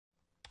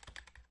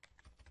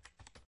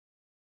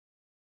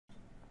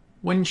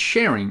When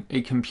sharing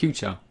a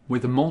computer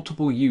with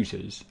multiple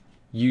users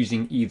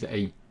using either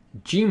a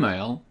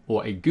Gmail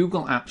or a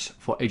Google Apps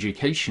for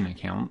Education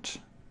account,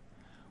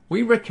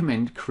 we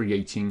recommend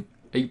creating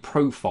a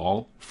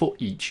profile for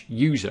each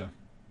user.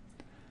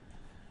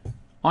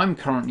 I'm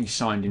currently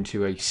signed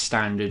into a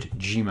standard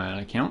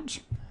Gmail account,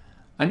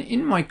 and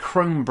in my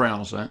Chrome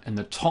browser in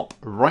the top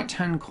right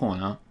hand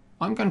corner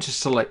I'm going to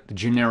select the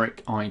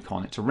generic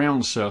icon. It's a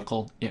round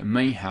circle, it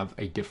may have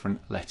a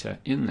different letter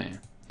in there.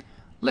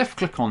 Left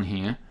click on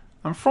here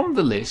and from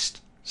the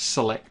list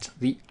select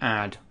the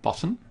Add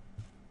button.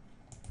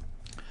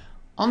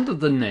 Under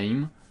the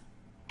name,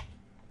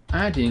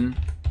 add in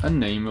a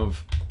name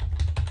of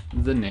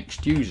the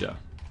next user,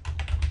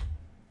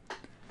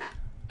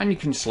 and you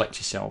can select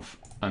yourself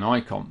an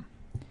icon.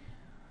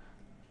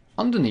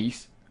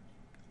 Underneath,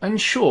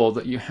 ensure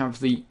that you have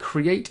the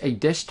Create a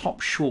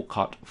Desktop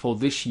Shortcut for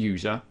this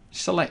user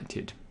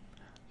selected,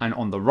 and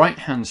on the right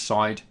hand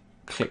side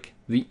click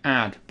the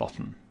Add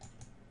button.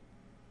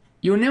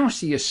 You will now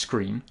see a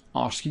screen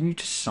asking you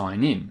to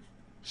sign in.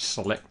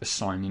 Select the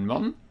Sign In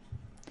button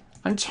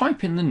and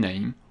type in the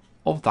name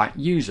of that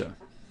user.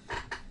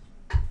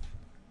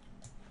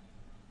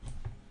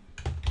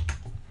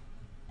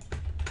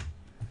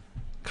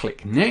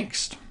 Click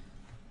Next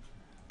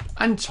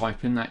and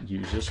type in that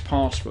user's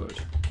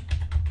password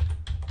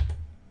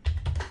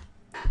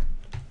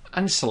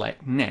and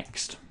select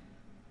Next.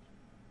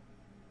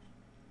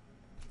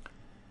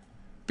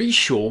 Be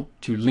sure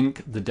to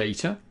link the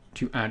data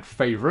to add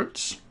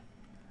favorites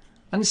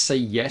and say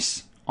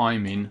yes,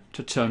 I'm in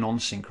to turn on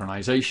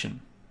synchronization.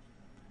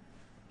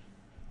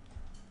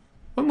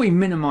 When we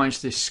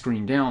minimize this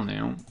screen down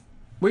now,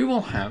 we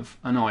will have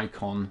an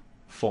icon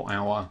for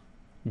our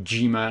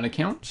Gmail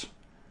account,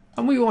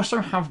 and we also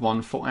have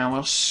one for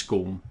our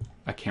school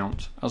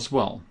account as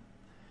well.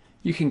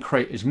 You can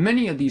create as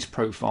many of these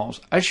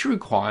profiles as you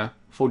require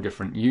for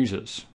different users.